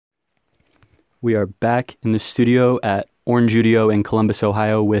We are back in the studio at Orange Studio in Columbus,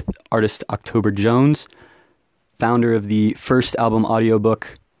 Ohio with artist October Jones, founder of the first album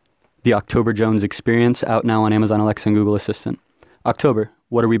audiobook, The October Jones Experience, out now on Amazon Alexa and Google Assistant. October,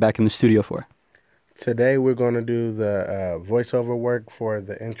 what are we back in the studio for? Today we're going to do the voiceover work for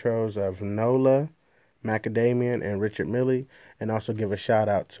the intros of Nola, Macadamian, and Richard Milley, and also give a shout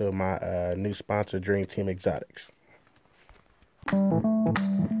out to my new sponsor, Dream Team Exotics.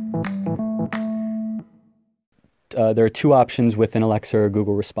 There are two options within Alexa or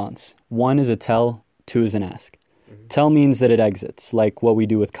Google response. One is a tell, two is an ask. Mm-hmm. Tell means that it exits, like what we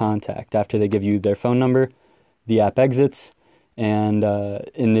do with Contact. After they give you their phone number, the app exits, and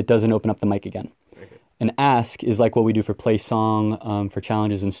it doesn't open up the mic again. Okay. An ask is like what we do for Play Song, for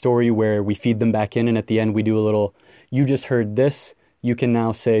Challenges and Story, where we feed them back in, and at the end we do a little, you just heard this, you can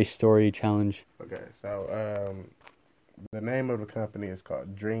now say Story Challenge. Okay, so the name of the company is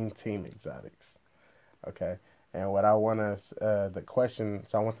called Dream Team Exotics. Okay. And what I want the question,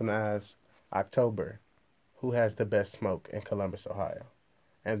 so I want them to ask October, who has the best smoke in Columbus, Ohio?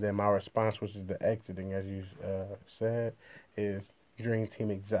 And then my response, which is the exiting, as you said, is Dream Team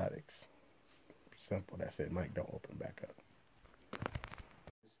Exotics. Simple, that's it. Mike, don't open back up.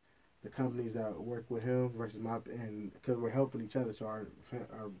 The companies that work with him versus and because we're helping each other, so our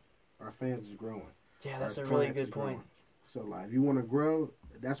fans is growing. Yeah, that's a really good point. So, like, if you want to grow,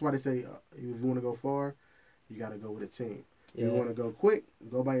 that's why they say if you want to go far, you got to go with a team. Yeah. If you want to go quick,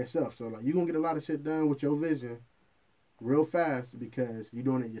 go by yourself. So, like, you're going to get a lot of shit done with your vision real fast because you're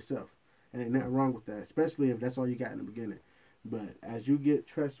doing it yourself. And ain't nothing wrong with that, especially if that's all you got in the beginning. But as you get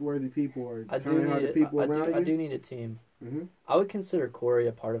trustworthy people or kind-hearted people around you... I do need a team. Mm-hmm. I would consider Corey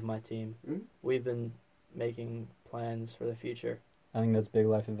a part of my team. Mm-hmm. We've been making plans for the future. I think that's big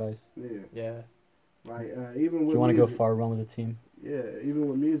life advice. Yeah. Like, even with if you want to go far, run with a team. Yeah, even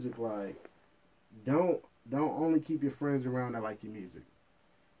with music, like, don't only keep your friends around that like your music.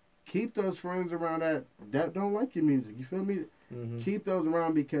 Keep those friends around that don't like your music. You feel me? Mm-hmm. Keep those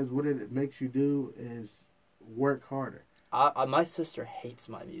around because what it makes you do is work harder. My sister hates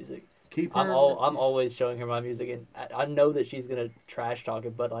my music. Keep her. I'm always showing her my music, and I know that she's gonna trash talk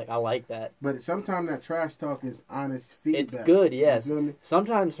it, but like I like that. But sometimes that trash talk is honest feedback. It's good, yes. You feel me?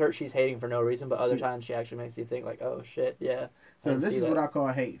 Sometimes she's hating for no reason, but other times she actually makes me think like, oh shit, yeah. So this is what I call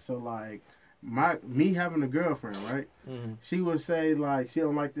hate. So like me having a girlfriend, right? Mm-hmm. She would say like she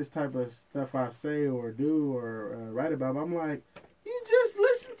don't like this type of stuff I say or do or write about. But I'm like, you just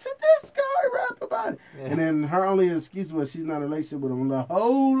listen to this guy rap about it. Yeah. And then her only excuse was she's not in a relationship with him. I'm like,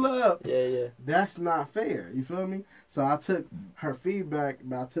 hold up. Yeah. That's not fair. You feel me? So I took her feedback,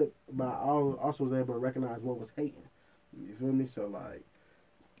 but I also was able to recognize what was hating. You feel me? So like,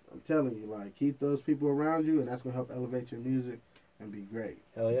 I'm telling you, like, keep those people around you, and that's gonna help elevate your music and be great.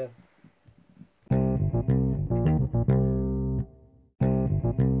 Hell yeah.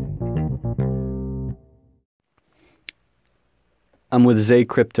 I'm with Zay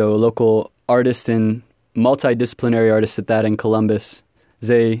Crypto, a local artist and multidisciplinary artist at that in Columbus.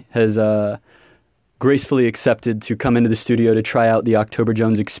 Zay has gracefully accepted to come into the studio to try out the October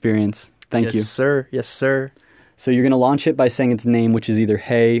Jones Experience. Thank you. Yes, sir. So you're going to launch it by saying its name, which is either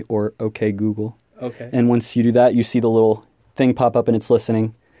Hey or Okay Google. Okay. And once you do that, you see the little thing pop up and it's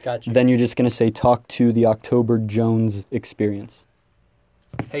listening. Gotcha. Then you're just going to say, talk to the October Jones Experience.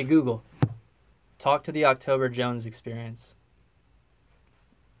 Hey, Google, talk to the October Jones Experience.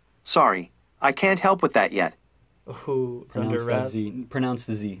 Sorry, I can't help with that yet. Ooh, it's under wraps. Pronounce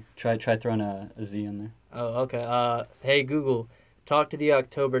the Z. Try throwing a Z in there. Oh, okay. Hey, Google, talk to the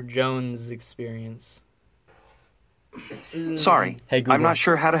October Jones Experience. Sorry, hey, Google, I'm not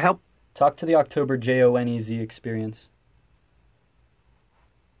sure how to help. Talk to the October Jonez Experience.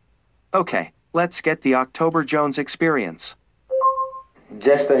 Okay, let's get the October Jones Experience.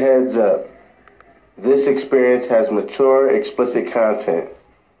 Just a heads up. This experience has mature, explicit content.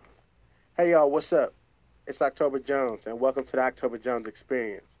 Hey y'all, what's up? It's October Jones, and welcome to the October Jones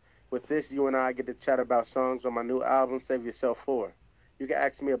Experience. With this, you and I get to chat about songs on my new album, Save Yourself 4. You can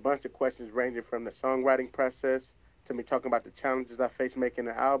ask me a bunch of questions ranging from the songwriting process to me talking about the challenges I face making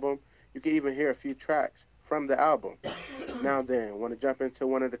the album. You can even hear a few tracks from the album. Now then, want to jump into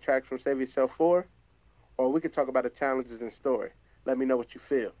one of the tracks from Save Yourself 4? Or we could talk about the challenges and story. Let me know what you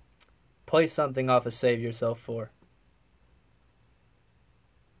feel. Play something off of Save Yourself 4.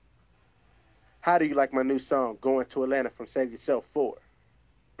 How do you like my new song, Going to Atlanta from Save Yourself 4?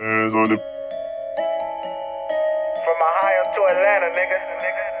 Hands on the... From Ohio to Atlanta, nigga.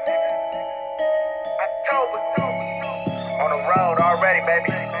 October. On the road already,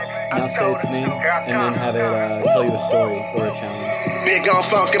 baby. Now say its name and then have it tell you a story or a challenge. Big on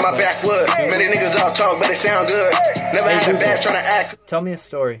funk in my backwood. Many niggas all talk, but they sound good. Never had a bad trying to act. Tell me a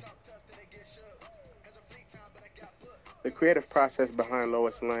story. The creative process behind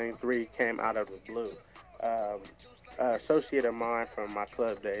Lois Lane 3 came out of the blue. Associate of mine from my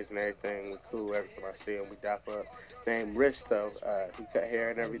club days and everything, we cool. Every time I see him, we dap up. Named Risto, he cut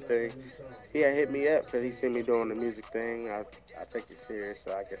hair and everything. He had hit me up because he seen me doing the music thing. I take it serious,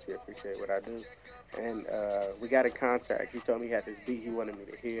 so I guess he appreciate what I do. And we got in contact. He told me he had this beat he wanted me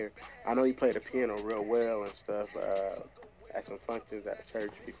to hear. I know he played the piano real well and stuff. At some functions at the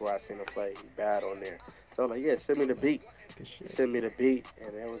church before I seen him play, he bad on there. So like, yeah, send me the beat. Send me the beat,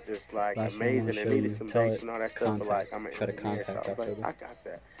 and it was just like amazing. It needed some bass and all that stuff. But like, I'm an engineer, so I was like, I got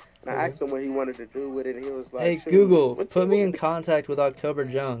that. And I asked him what he wanted to do with it, and he was like, Hey Google, put me in contact with October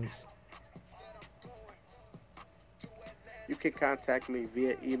Jones. You can contact me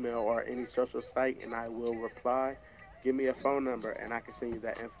via email or any social site, and I will reply. Give me a phone number, and I can send you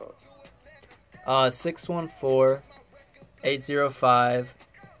that info.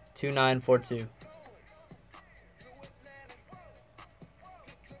 614-805-2942.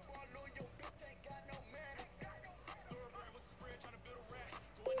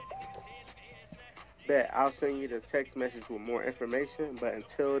 Bet I'll send you the text message with more information, but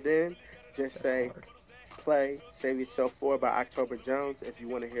until then, just say play Save Yourself 4 by October Jones. If you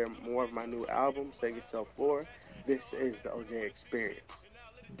want to hear more of my new album, Save Yourself 4, this is the OJ Experience.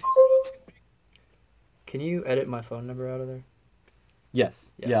 Can you edit my phone number out of there?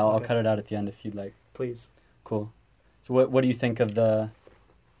 Yes. Yeah, I'll okay. cut it out at the end if you'd like. Please. Cool. So what do you think of the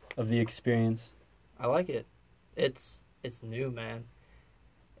experience? I like it. It's new, man.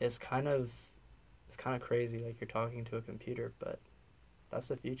 It's kind of crazy, like you're talking to a computer, but that's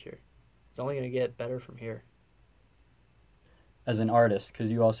the future. It's only going to get better from here. As an artist,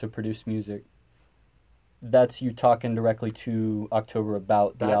 because you also produce music, that's you talking directly to October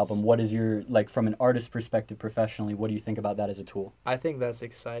about the album. What is your, like, from an artist perspective professionally, what do you think about that as a tool? I think that's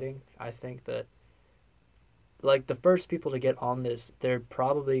exciting. I think that, like, the first people to get on this, they're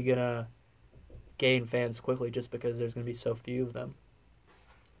probably going to gain fans quickly just because there's going to be so few of them.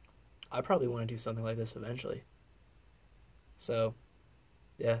 I probably want to do something like this eventually. So,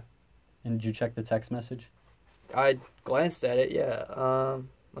 yeah. And did you check the text message? I glanced at it, yeah.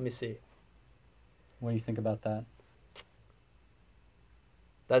 Let me see. What do you think about that?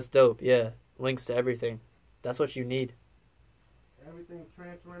 That's dope, yeah. Links to everything. That's what you need. Everything's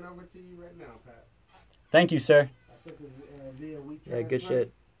transferring over to you right now, Pat. Thank you, sir. Yeah, good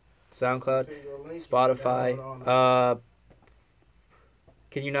shit. SoundCloud, Spotify.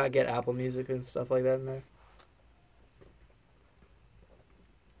 Can you not get Apple Music and stuff like that in there?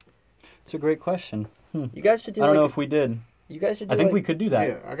 It's a great question. You guys should do. I don't know if we did. You guys should do. I think we could do that.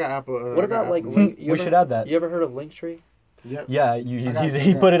 Yeah, I got Apple. What about like? We should add that. You ever heard of Linktree? Yep. Yeah,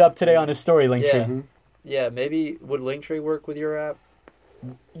 he put it up today on his story, Linktree. Yeah. Yeah, maybe would Linktree work with your app?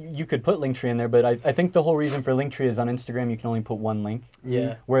 You could put Linktree in there, but I think the whole reason for Linktree is on Instagram you can only put one link.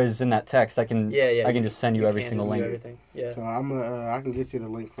 Yeah. Whereas in that text I can just send you every single link. Everything. Yeah. So I can get you the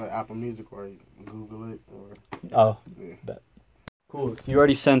link for Apple Music or you can Google it or. Oh. Yeah. Bet. Cool. So you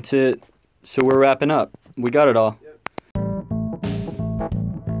already sent it, so we're wrapping up. We got it all. Yep.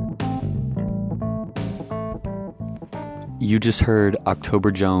 You just heard October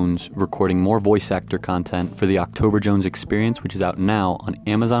Jones recording more voice actor content for the October Jones Experience, which is out now on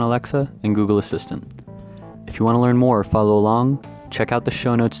Amazon Alexa and Google Assistant. If you want to learn more or follow along, check out the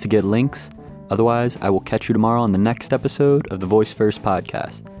show notes to get links. Otherwise, I will catch you tomorrow on the next episode of the Voice First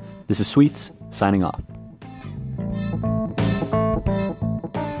podcast. This is Sweets, signing off.